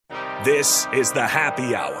This is the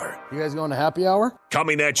Happy Hour. You guys going to happy hour?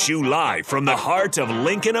 Coming at you live from the heart of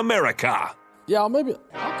Lincoln, America. Yeah, I'll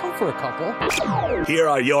come for a couple. Here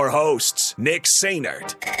are your hosts, Nick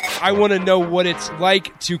Sainert. I want to know what it's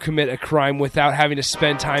like to commit a crime without having to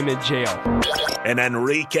spend time in jail. And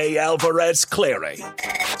Enrique Alvarez Clary.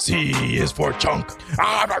 C is for chunk.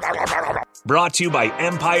 Brought to you by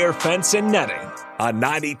Empire Fence and Netting on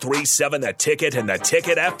 93.7 The Ticket and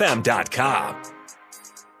theticketfm.com.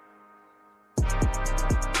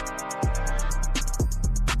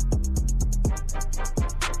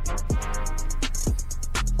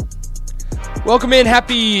 Welcome in.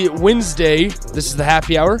 Happy Wednesday. This is the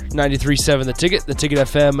Happy Hour, 93.7 The Ticket,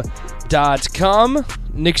 theticketfm.com.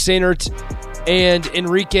 Nick Sainert and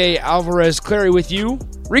Enrique Alvarez Clary with you.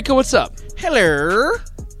 Rico, what's up? Hello.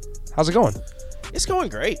 How's it going? It's going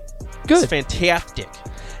great. Good. It's fantastic.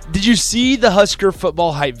 Did you see the Husker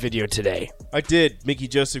football hype video today? I did. Mickey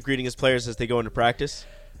Joseph greeting his players as they go into practice.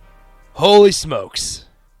 Holy smokes.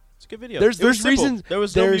 It's a good video. There's reasons. There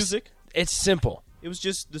was no music. It's simple. It was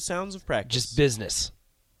just the sounds of practice. Just business.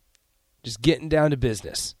 Just getting down to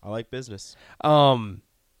business. I like business.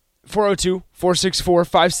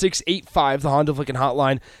 402-464-5685, the Honda of Lincoln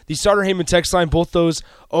hotline. The Starter Heyman text line, both those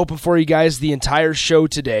open for you guys the entire show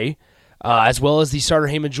today, as well as the Starter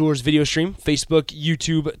Heyman Jewelers video stream, Facebook,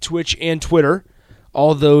 YouTube, Twitch, and Twitter.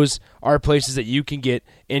 All those are places that you can get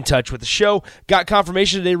in touch with the show. Got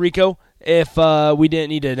confirmation today, Rico, if we didn't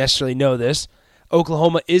need to necessarily know this.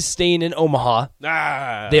 Oklahoma is staying in Omaha.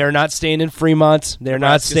 They are not staying in Fremont. They're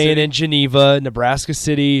not staying in Geneva, Nebraska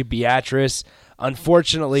City, Beatrice.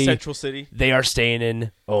 Unfortunately, Central City. They are staying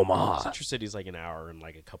in Omaha. Central City is like an hour and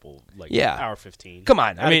like a couple, hour 15. Come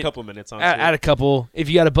on. Add a couple minutes on add a couple. If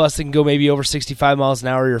you got a bus that can go maybe over 65 miles an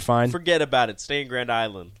hour, you're fine. Forget about it. Stay in Grand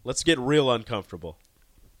Island. Let's get real uncomfortable.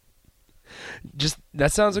 Just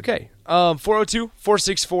that sounds okay.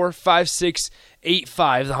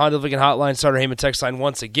 402-464-5685, the Honda of Lincoln hotline, Starter Heyman text line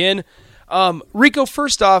once again. Rico,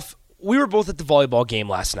 first off, we were both at the volleyball game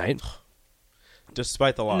last night.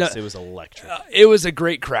 Despite the loss, it was electric. It was a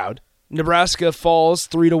great crowd. Nebraska falls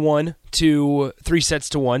 3-1 to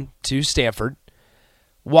 3-1 to Stanford.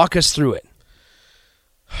 Walk us through it.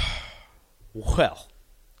 Well,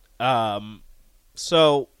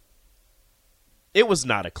 so it was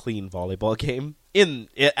not a clean volleyball game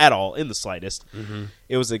at all, in the slightest. Mm-hmm.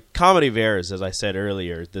 It was a comedy of errors, as I said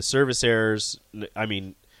earlier. The service errors,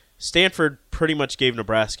 Stanford pretty much gave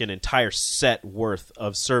Nebraska an entire set worth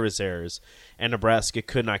of service errors, and Nebraska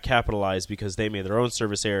could not capitalize because they made their own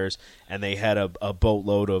service errors, and they had a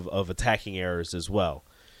boatload of attacking errors as well.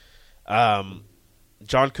 John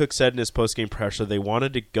Cook said in his post-game presser they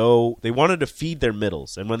wanted to feed their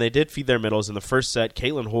middles, and when they did feed their middles in the first set,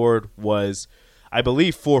 Caitlin Horde was, I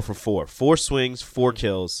believe, 4 for 4. 4 swings, 4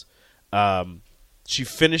 kills. She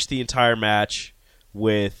finished the entire match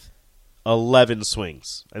with 11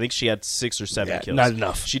 swings. I think she had 6 or 7 kills. Not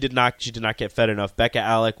enough. She did not get fed enough. Becca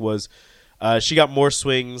Alec was she got more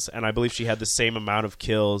swings, and I believe she had the same amount of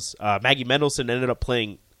kills. Maggie Mendelson ended up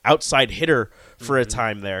playing outside hitter for a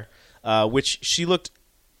time there, which she looked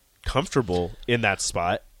comfortable in that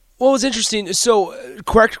spot. Well, it was interesting. So,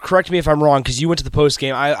 correct me if I'm wrong, because you went to the post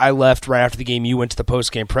game. I left right after the game. You went to the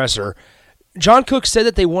post game presser. John Cook said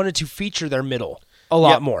that they wanted to feature their middle a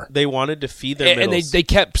lot more. They wanted to feed their middles. And they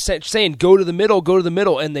kept saying, go to the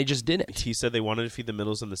middle, and they just didn't. He said they wanted to feed the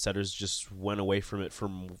middles, and the setters just went away from it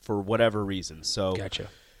for whatever reason. So gotcha.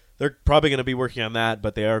 They're probably going to be working on that,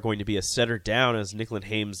 but they are going to be a setter down as Nicklin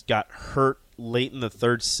Hames got hurt late in the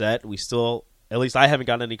third set. We still, at least I haven't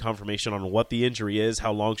gotten any confirmation on what the injury is,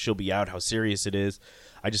 how long she'll be out, how serious it is.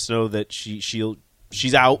 I just know that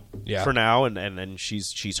she's out for now, and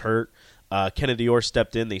she's hurt. Kennedy Orr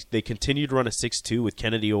stepped in. They continued to run a 6-2 with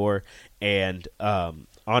Kennedy Orr and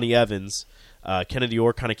Ani Evans. Kennedy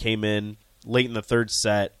Orr kind of came in late in the third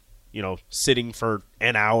set, sitting for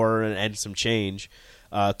an hour and some change.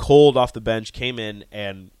 Cold off the bench, came in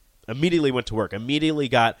and immediately went to work. Immediately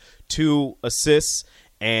got 2 assists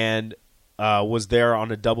and was there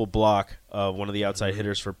on a double block of one of the outside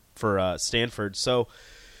hitters for Stanford. So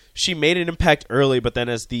she made an impact early, but then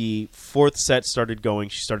as the fourth set started going,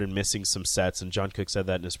 she started missing some sets, and John Cook said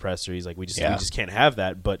that in his presser. He's like, we just can't have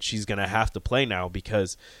that, but she's going to have to play now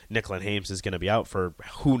because Nicklin Hames is going to be out for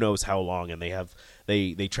who knows how long, and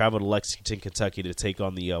they travel to Lexington, Kentucky to take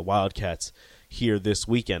on the Wildcats here this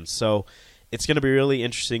weekend. So it's going to be really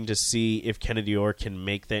interesting to see if Kennedy Orr can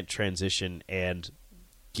make that transition and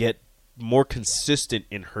get more consistent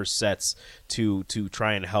in her sets to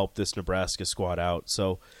try and help this Nebraska squad out.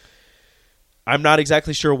 So I'm not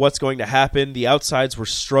exactly sure what's going to happen. The outsides were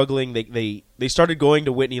struggling. They started going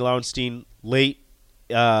to Whitney Lauenstein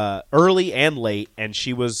early and late, and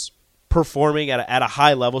she was performing at a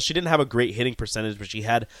high level. She didn't have a great hitting percentage, but she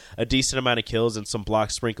had a decent amount of kills and some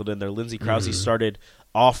blocks sprinkled in there. Lindsey Krause started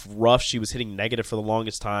off rough. She was hitting negative for the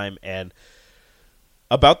longest time, and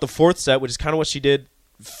about the fourth set, which is kind of what she did,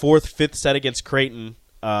 fifth set against Creighton,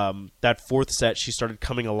 that fourth set she started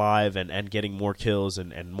coming alive and getting more kills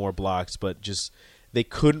and more blocks, but just they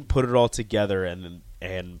couldn't put it all together, and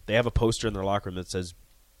they have a poster in their locker room that says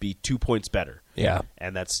be 2 points better. Yeah.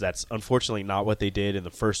 And that's unfortunately not what they did in the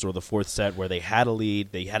first or the fourth set, where they had a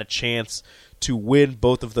lead, they had a chance to win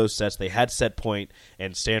both of those sets. They had set point,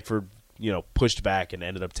 and Stanford pushed back and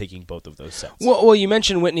ended up taking both of those sets. Well, you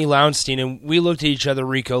mentioned Whitney Lauenstein, and we looked at each other,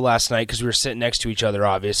 Rico, last night because we were sitting next to each other,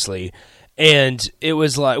 obviously, and it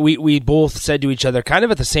was like we both said to each other kind of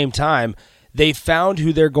at the same time, they found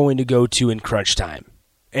who they're going to go to in crunch time,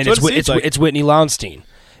 and it's Whitney Lauenstein.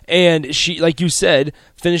 And she, like you said,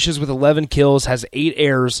 finishes with 11 kills, has 8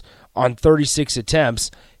 errors on 36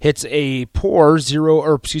 attempts, hits a poor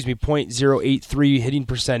 0.083 hitting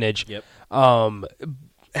percentage. Yep.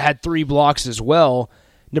 Had 3 blocks as well.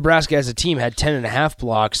 Nebraska as a team had 10.5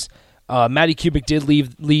 blocks. Maddie Kubik did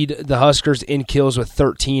lead the Huskers in kills with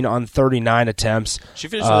 13 on 39 attempps. She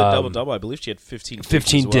finished with a double-double. I believe she had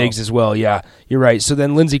 15 digs as well. Yeah, you're right. So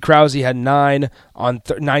then Lindsey Krause had 9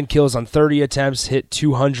 kills on 30 attempts, hit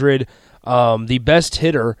 200. The best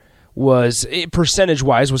hitter was,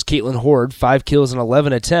 percentage-wise, was Caitlin Horde, 5 kills and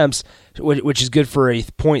 11 attempts, which is good for a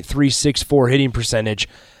 .364 hitting percentage.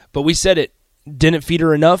 But we said it didn't feed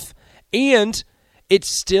her enough, and it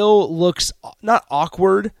still looks not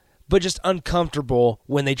awkward, but just uncomfortable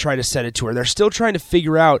when they try to set it to her. They're still trying to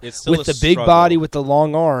figure out, with the big body, with the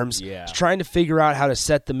long arms, trying to figure out how to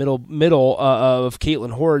set the middle of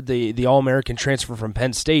Caitlin Horde, the All-American transfer from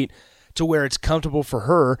Penn State, to where it's comfortable for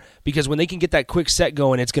her, because when they can get that quick set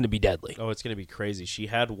going, it's going to be deadly. Oh, it's going to be crazy. She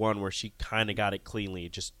had one where she kind of got it cleanly,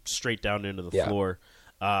 just straight down into the floor.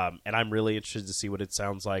 And I'm really interested to see what it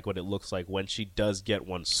sounds like, what it looks like when she does get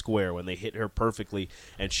one square, when they hit her perfectly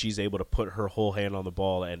and she's able to put her whole hand on the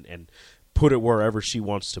ball and put it wherever she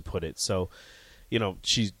wants to put it. So,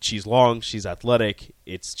 she's long, she's athletic.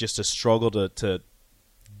 It's just a struggle to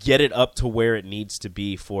get it up to where it needs to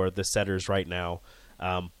be for the setters right now.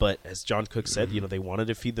 But as John Cook said, they wanted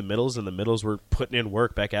to feed the middles, and the middles were putting in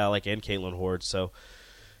work, Becca Alec and Caitlin Horde. So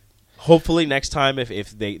hopefully next time,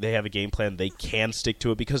 if they have a game plan, they can stick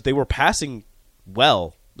to it, because they were passing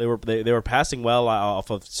well. They were passing well off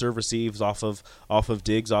of serve receives, off of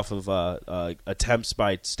digs, off of attempts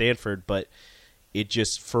by Stanford, but it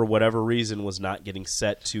just, for whatever reason, was not getting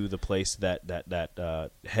set to the place that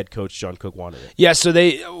head coach John Cook wanted it. Yeah, so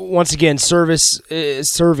they, once again, serving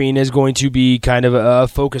is going to be kind of a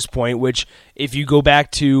focus point, which if you go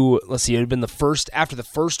back to, let's see, it had been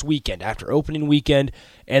after opening weekend,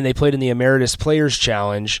 and they played in the Emeritus Players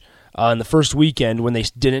Challenge in the first weekend when they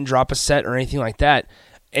didn't drop a set or anything like that,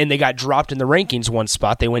 and they got dropped in the rankings one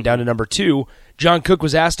spot. They went down to number 2. John Cook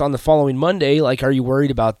was asked on the following Monday, like, are you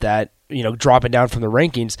worried about that? Dropping down from the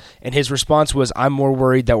rankings, and his response was, I'm more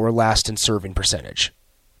worried that we're last in serving percentage.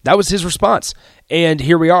 That was his response. And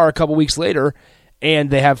here we are a couple weeks later, and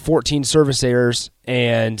they have 14 service errors,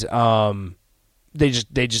 and they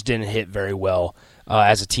just didn't hit very well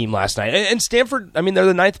as a team last night. And Stanford, they're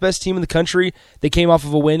the 9th best team in the country. They came off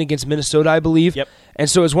of a win against Minnesota, I believe. Yep. And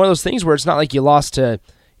so it's one of those things where it's not like you lost to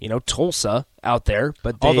Tulsa out there,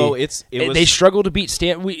 but they struggle to beat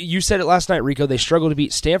Stanford. You said it last night, Rico. They struggle to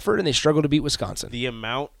beat Stanford, and they struggle to beat Wisconsin. The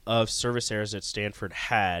amount of service errors that Stanford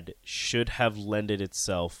had should have lended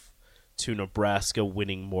itself to Nebraska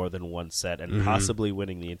winning more than one set and possibly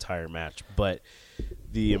winning the entire match. But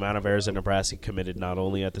the amount of errors that Nebraska committed, not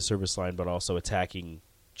only at the service line but also attacking,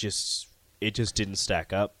 it just didn't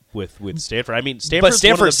stack up with Stanford.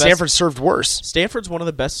 Stanford served worse. Stanford's one of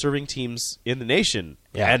the best serving teams in the nation,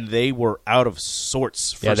 and they were out of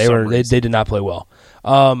sorts. They did not play well.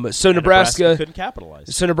 So Nebraska couldn't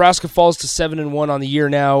capitalize. So Nebraska falls to 7-1 on the year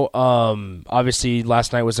now. Obviously,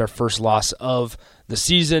 last night was their first loss of the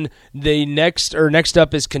season. Next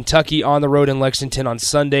up is Kentucky on the road in Lexington on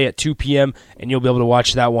Sunday at 2 p.m., and you'll be able to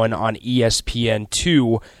watch that one on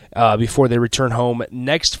ESPN2 before they return home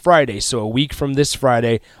next Friday. So a week from this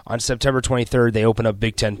Friday, on September 23rd, they open up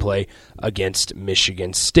Big Ten play against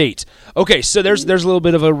Michigan State. Okay, so there's a little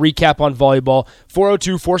bit of a recap on volleyball.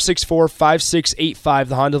 402-464-5685,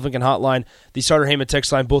 the Honda Lincoln hotline, the Starter Heyman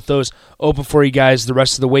text line, both those open for you guys the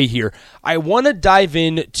rest of the way here. I want to dive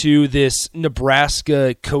into this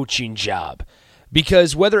Nebraska coaching job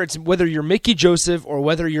Because whether you're Mickey Joseph or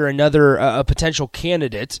whether you're another a potential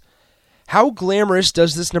candidate, how glamorous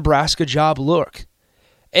does this Nebraska job look?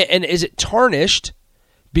 And is it tarnished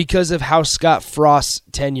because of how Scott Frost's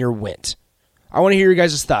tenure went? I want to hear your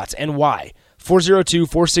guys' thoughts and why.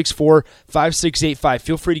 402-464-5685.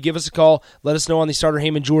 Feel free to give us a call. Let us know on the Starter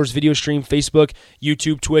Heyman Jewelers video stream, Facebook,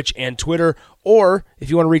 YouTube, Twitch, and Twitter. Or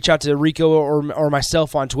if you want to reach out to Rico or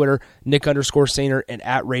myself on Twitter, Nick_Sainer and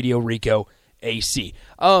at Radio Rico AC.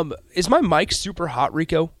 Is my mic super hot,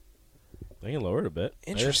 Rico? I can lower it a bit.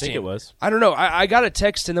 Interesting. I didn't think it was. I don't know. I got a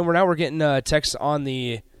text, and then we're getting texts on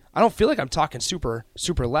the. I don't feel like I'm talking super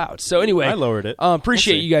loud. So anyway, I lowered it.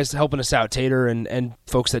 Appreciate you guys helping us out, Tater, and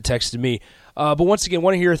folks that texted me. But once again,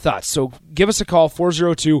 want to hear your thoughts. So give us a call,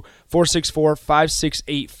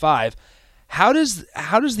 402-464-5685. How does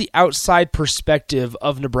the outside perspective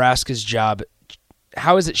of Nebraska's job,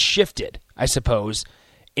 how has it shifted, I suppose,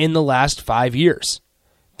 in the last 5 years?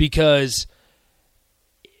 Because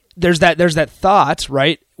there's that thought,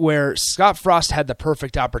 right, where Scott Frost had the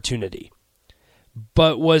perfect opportunity.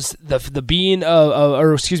 But was was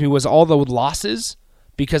all the losses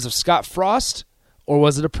because of Scott Frost, or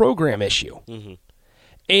was it a program issue? Mm-hmm.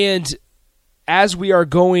 And as we are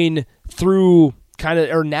going through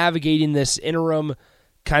or navigating this interim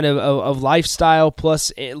kind of lifestyle,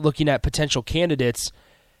 plus looking at potential candidates,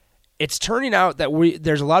 it's turning out that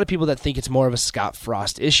there's a lot of people that think it's more of a Scott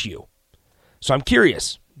Frost issue. So I'm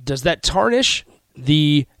curious, does that tarnish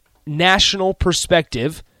the national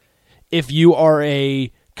perspective? If you are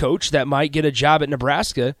a coach that might get a job at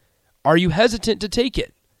Nebraska, are you hesitant to take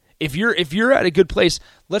it? If you're at a good place,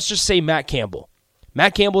 let's just say Matt Campbell.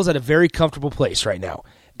 Matt Campbell's at a very comfortable place right now.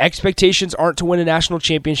 Expectations aren't to win a national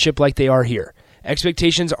championship like they are here.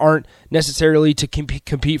 Expectations aren't necessarily to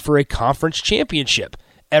compete for a conference championship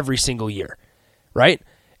every single year, right?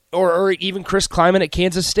 Or even Chris Kleiman at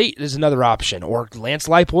Kansas State is another option, or Lance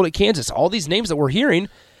Leipold at Kansas. All these names that we're hearing,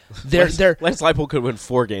 Lance Leipold could win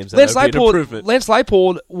 4 games. Lance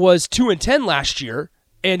Leipold was 2-10 last year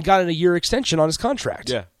and got a year extension on his contract.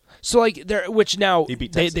 Yeah. So which now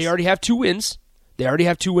they already have 2 wins. They already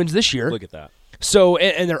have 2 wins this year. Look at that. So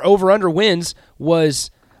and their over/under wins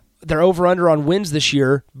their over/under on wins this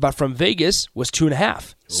year, but from Vegas was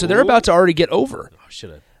 2.5. So they're about to already get over.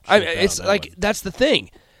 That's the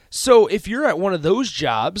thing. So if you're at one of those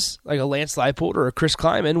jobs, like a Lance Leipold or a Chris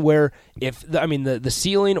Kleiman, where the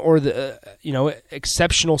ceiling or the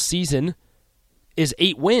exceptional season is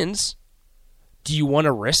 8 wins, do you want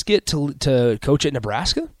to risk it to coach at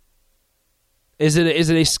Nebraska? Is it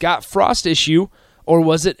a Scott Frost issue, or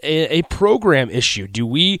was it a program issue? Do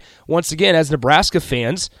we, once again, as Nebraska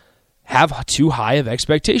fans, have too high of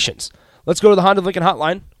expectations? Let's go to the Honda Lincoln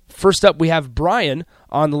Hotline. First up, we have Brian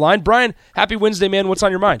on the line. Brian, happy Wednesday, man. What's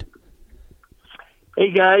on your mind?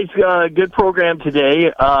 Hey, guys. Good program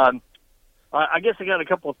today. I guess I got a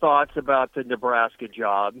couple of thoughts about the Nebraska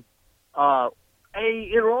job.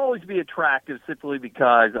 It'll always be attractive simply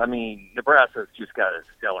because, Nebraska's just got a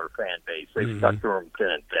stellar fan base. They've stuck through them thin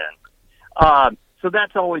and thin. So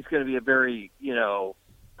that's always going to be a very, a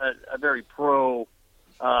very pro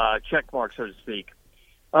check mark, so to speak.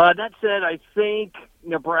 That said, I think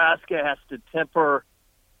Nebraska has to temper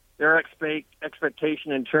their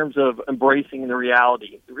expectation in terms of embracing the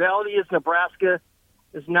reality. The reality is Nebraska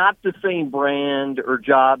is not the same brand or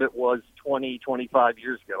job it was 20, 25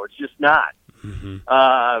 years ago. It's just not.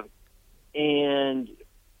 Mm-hmm. And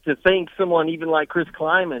to think someone even like Chris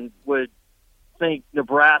Kleiman would think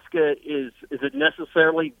Nebraska is it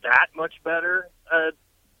necessarily that much better?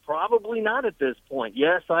 Probably not at this point.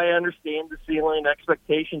 Yes, I understand the ceiling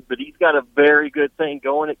expectations, but he's got a very good thing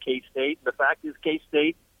going at K-State. The fact is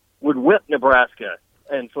K-State would whip Nebraska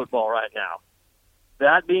in football right now.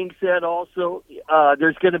 That being said, also,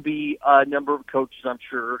 there's going to be a number of coaches, I'm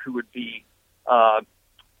sure, who would be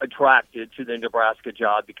attracted to the Nebraska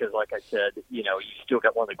job because, like I said, you still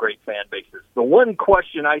got one of the great fan bases. The one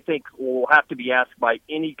question I think will have to be asked by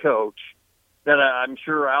any coach that I'm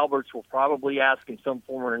sure Alberts will probably ask in some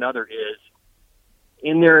form or another is,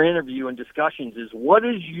 in their interview and discussions, is what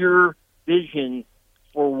is your vision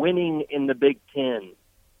for winning in the Big Ten?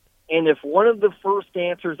 And if one of the first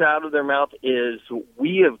answers out of their mouth is,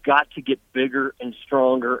 we have got to get bigger and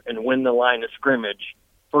stronger and win the line of scrimmage,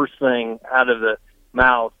 first thing out of the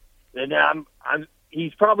mouth, then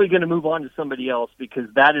he's probably going to move on to somebody else because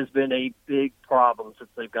that has been a big problem since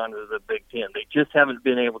they've gone to the Big Ten. They just haven't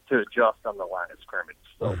been able to adjust on the line of scrimmage.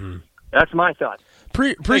 So that's my thought.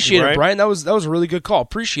 Appreciate it, Brian. That was a really good call.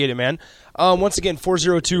 Appreciate it, man. Once again,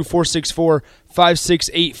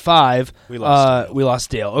 402-464-5685. We lost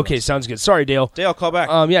Dale. Okay, sounds good. Sorry, Dale. Dale, call back.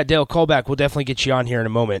 Yeah, Dale, call back. We'll definitely get you on here in a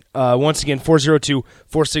moment. Once again,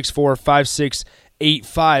 402-464-5685.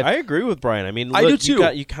 I agree with Brian. I mean, look, I do too.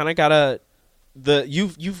 You kind of gotta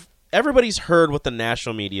everybody's heard what the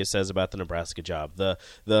national media says about the Nebraska job. The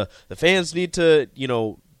fans need to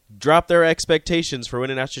drop their expectations for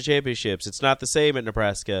winning national championships. It's not the same at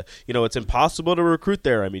Nebraska. It's impossible to recruit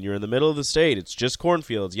there. I mean, you're in the middle of the state. It's just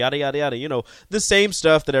cornfields, yada, yada, yada. The same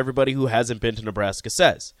stuff that everybody who hasn't been to Nebraska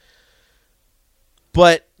says.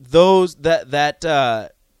 But those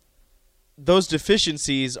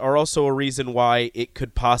deficiencies are also a reason why it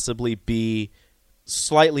could possibly be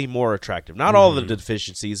slightly more attractive. Not all of the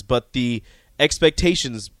deficiencies, but the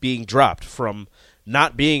expectations being dropped from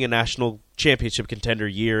not being a national championship contender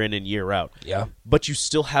year in and year out. Yeah. But you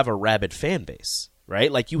still have a rabid fan base,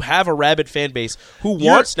 right? Like, you have a rabid fan base who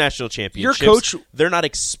wants national championships. Your coach, they're not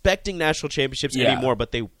expecting national championships anymore,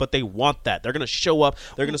 but they want that. They're going to show up.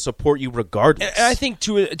 They're going to support you regardless. And I think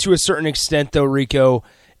to a certain extent, though, Rico,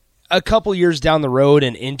 a couple years down the road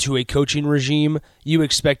and into a coaching regime, you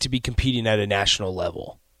expect to be competing at a national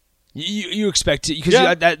level. You expect to, because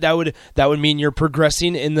that would mean you're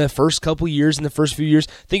progressing in the first couple years, in the first few years.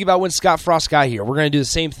 Think about when Scott Frost got here. We're going to do the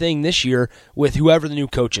same thing this year with whoever the new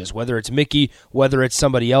coach is, whether it's Mickey, whether it's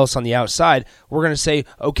somebody else on the outside. We're going to say,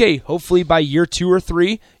 okay, hopefully by year 2 or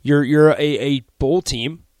 3, you're a bowl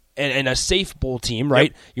team and a safe bowl team,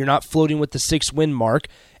 right? Yep. You're not floating with the 6-win mark.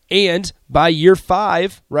 And by year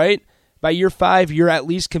 5, right? By year 5, you're at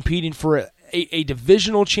least competing for a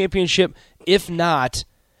divisional championship, if not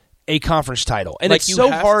a conference title. And it's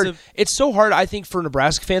so hard. It's so hard, I think, for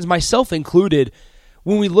Nebraska fans, myself included,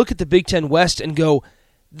 when we look at the Big Ten West and go,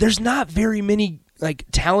 there's not very many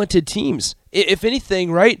talented teams. If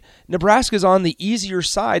anything, right? Nebraska's on the easier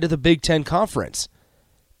side of the Big Ten Conference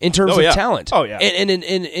in terms of talent. Oh yeah. And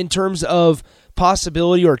in terms of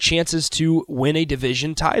possibility or chances to win a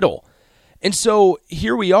division title. And so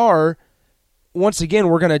here we are. Once again,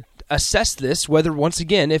 we're going to assess this, whether, once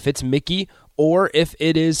again, if it's Mickey or if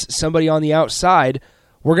it is somebody on the outside.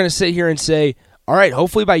 We're going to sit here and say, all right,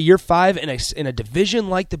 hopefully by year 5 in a division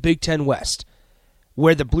like the Big Ten West,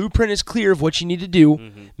 where the blueprint is clear of what you need to do,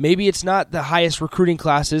 maybe it's not the highest recruiting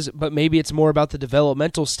classes, but maybe it's more about the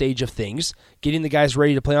developmental stage of things, getting the guys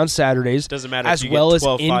ready to play on Saturdays. Doesn't matter as if you well get as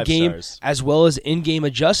 12 in-game, five-stars. as well as in-game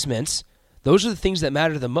adjustments. Those are the things that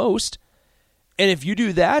matter the most. And if you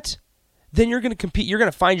do that, then you're going to compete. You're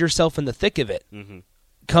going to find yourself in the thick of it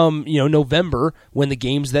come November, when the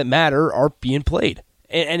games that matter are being played.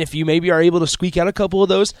 And if you maybe are able to squeak out a couple of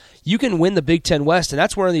those, you can win the Big Ten West. And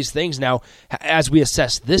that's one of these things now, as we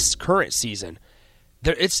assess this current season,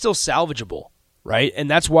 it's still salvageable, right? And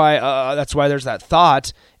that's why there's that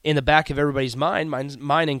thought in the back of everybody's mind,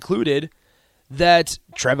 mine included, that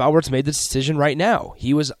Trev Alberts made this decision right now.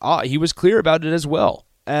 He was clear about it as well,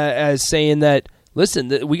 as saying that,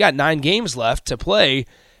 listen, we got 9 games left to play,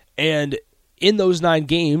 and in those 9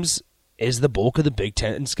 games is the bulk of the Big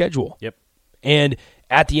Ten schedule. Yep. And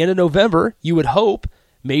at the end of November, you would hope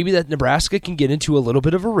maybe that Nebraska can get into a little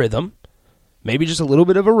bit of a rhythm, maybe just a little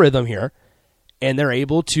bit of a rhythm here, and they're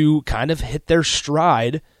able to kind of hit their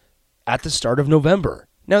stride at the start of November.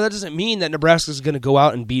 Now, that doesn't mean that Nebraska is going to go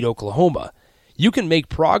out and beat Oklahoma. You can make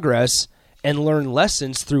progress and learn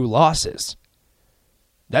lessons through losses.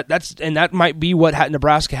 That might be what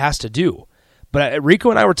Nebraska has to do. But Rico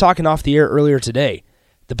and I were talking off the air earlier today.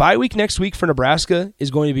 The bye week next week for Nebraska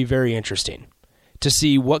is going to be very interesting to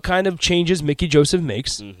see what kind of changes Mickey Joseph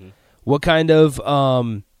makes, what kind of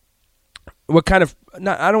I don't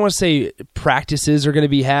want to say practices are going to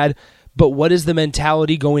be had, but what is the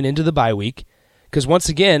mentality going into the bye week? Because once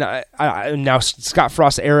again, I now Scott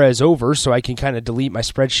Frost's era is over, so I can kind of delete my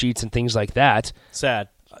spreadsheets and things like that. Sad.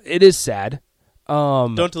 It is sad.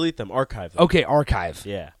 Don't delete them. Archive them. Okay, archive.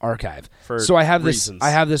 Yeah, archive. So I have reasons. I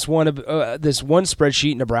have this one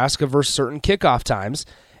spreadsheet, Nebraska versus certain kickoff times,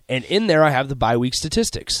 and in there I have the bye week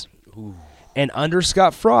statistics. Ooh. And under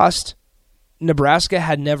Scott Frost, Nebraska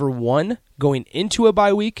had never won going into a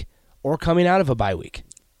bye week or coming out of a bye week.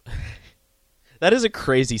 That is a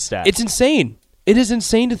crazy stat. It's insane. It is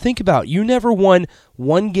insane to think about. You never won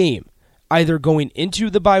one game, either going into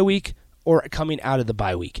the bye week or coming out of the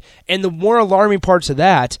bye week. And the more alarming parts of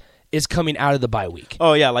that is coming out of the bye week.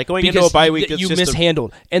 Oh, yeah, like going into a bye week, you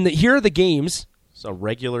mishandled. And here are the games. It's a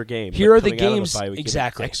regular game. Here are the games.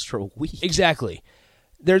 Exactly. Extra week. Exactly.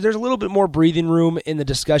 There's a little bit more breathing room in the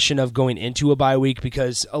discussion of going into a bye week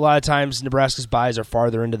because a lot of times Nebraska's byes are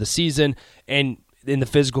farther into the season, and in the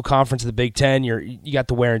physical conference of the Big Ten. You got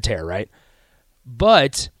the wear and tear, right?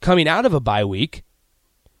 But coming out of a bye week,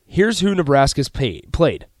 here's who Nebraska's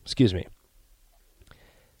played.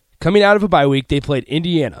 Coming out of a bye week, they played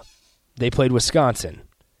Indiana, they played Wisconsin,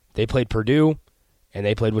 they played Purdue, and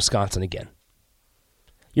they played Wisconsin again.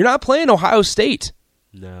 You're not playing Ohio State.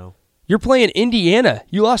 No. You're playing Indiana.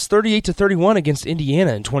 You lost 38-31 against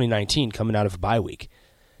Indiana in 2019 coming out of a bye week.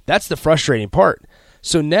 That's the frustrating part.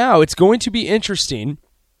 So now it's going to be interesting,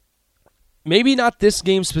 maybe not this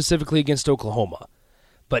game specifically against Oklahoma,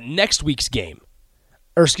 but next week's game,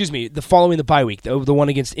 the following the bye week, the one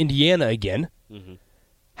against Indiana again. Mm-hmm.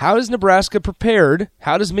 How is Nebraska prepared?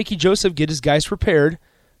 How does Mickey Joseph get his guys prepared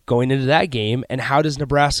going into that game, and how does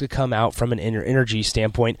Nebraska come out from an energy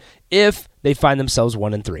standpoint if they find themselves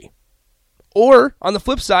 1-3? Or, on the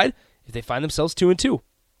flip side, if they find themselves 2-2.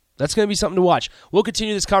 That's going to be something to watch. We'll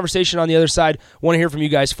continue this conversation on the other side. Want to hear from you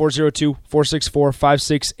guys,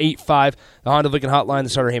 402-464-5685, the Honda Lincoln Hotline, the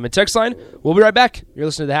Starter Heyman text line. We'll be right back. You're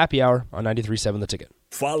listening to the Happy Hour on 93.7 The Ticket.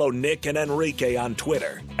 Follow Nick and Enrique on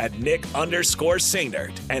Twitter at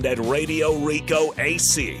Nick_Sainert and at Radio Rico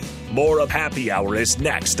AC. More of Happy Hour is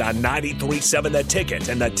next on 93.7 The Ticket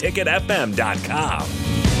and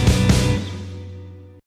theticketfm.com.